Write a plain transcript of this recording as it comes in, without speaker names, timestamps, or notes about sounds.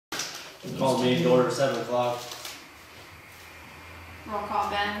Call me to order 7 o'clock. Roll call.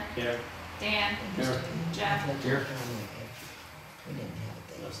 Ben. Here. Dan. Here. Jeff. Here.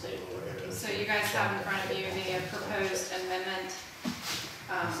 No state order. So you guys have in front of you the proposed amendment,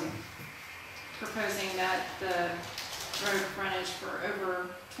 proposing that the road frontage for over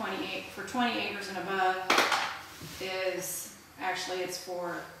 20 acres and above is, actually it's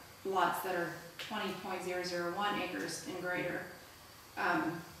for lots that are 20.001 acres and greater,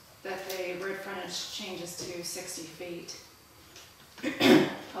 that the road frontage changes to 60 feet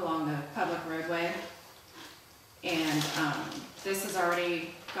along the public roadway. And this has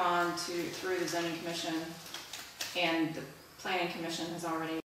already gone through the zoning commission, and the planning commission has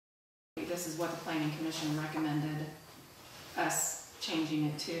already, this is what the planning commission recommended us changing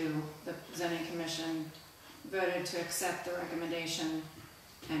it to. The zoning commission voted to accept the recommendation,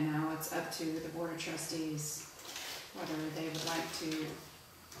 and now it's up to the board of trustees whether they would like to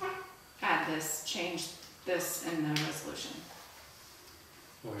add this, change this in the resolution.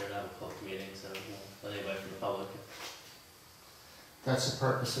 We're going to have a public meeting, so we'll let anybody from the public. That's the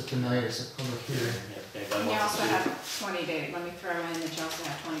purpose of tonight, is a public hearing. Yeah, And you also have 20 days, let me throw in that you also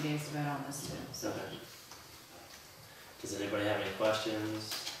have 20 days to vote on this too. So. Okay. Does anybody have any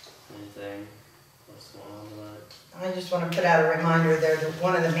questions? Anything? What's going on tonight? I just want to put out a reminder there that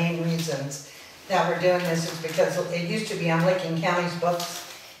one of the main reasons that we're doing this is because it used to be on Licking County's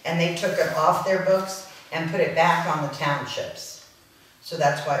books, and they took it off their books and put it back on the townships. So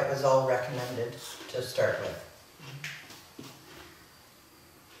that's why it was all recommended to start with.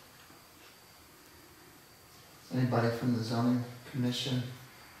 Anybody from the zoning commission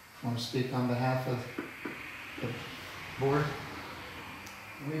want to speak on behalf of the board?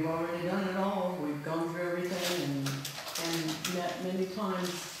 We've already done it all. We've gone through everything and met many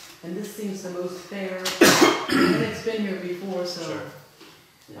times. And this seems the most fair. And it's been here before, so. Sure.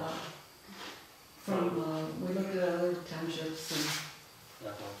 Yeah. We looked at other townships and.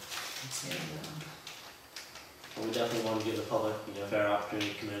 Definitely. Well, we definitely want to give the public, a fair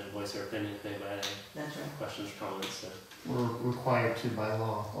opportunity to come in and voice their opinion if anybody had any That's right. questions or comments. So. We're required to by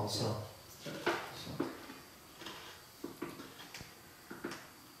law also. Sure. So.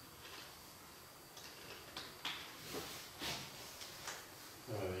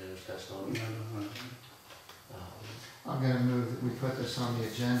 Any discussion on it? I'm going to move that we put this on the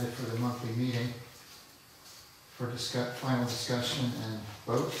agenda for the monthly meeting for final discussion and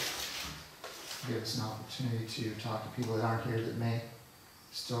vote. Give us an opportunity to talk to people that aren't here that may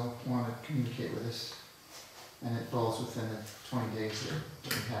still want to communicate with us. And it falls within the 20 days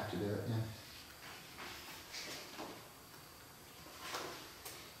that we have to do it in.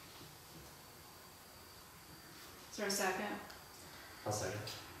 Is there a second? I'll second.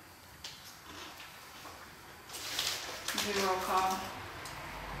 Do roll call.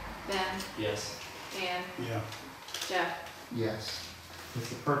 Ben. Yes. Dan. Yeah. Jeff. Yes. With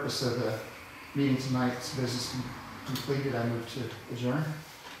the purpose of the meeting tonight's business completed, I move to adjourn.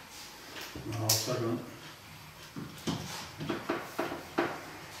 I'll second it.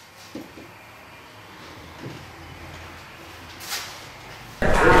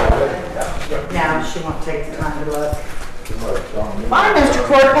 Now she won't take the time to look. Bye, Mr.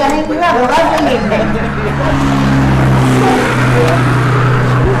 Corpenny. You have a lovely evening.